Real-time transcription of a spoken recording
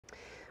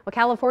Well,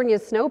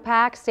 California's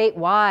snowpack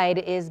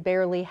statewide is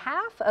barely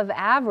half of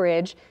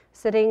average,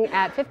 sitting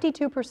at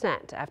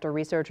 52% after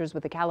researchers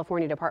with the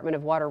California Department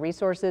of Water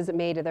Resources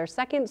made their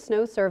second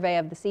snow survey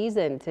of the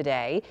season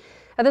today.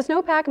 The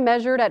snowpack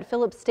measured at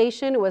Phillips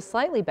Station was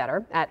slightly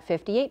better at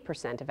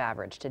 58% of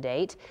average to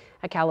date.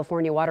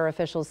 California water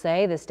officials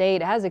say the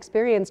state has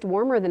experienced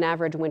warmer than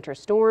average winter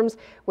storms,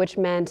 which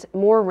meant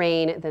more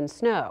rain than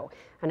snow.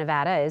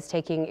 Nevada is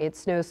taking its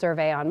snow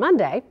survey on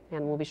Monday,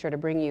 and we'll be sure to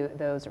bring you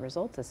those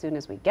results as soon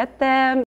as we get them.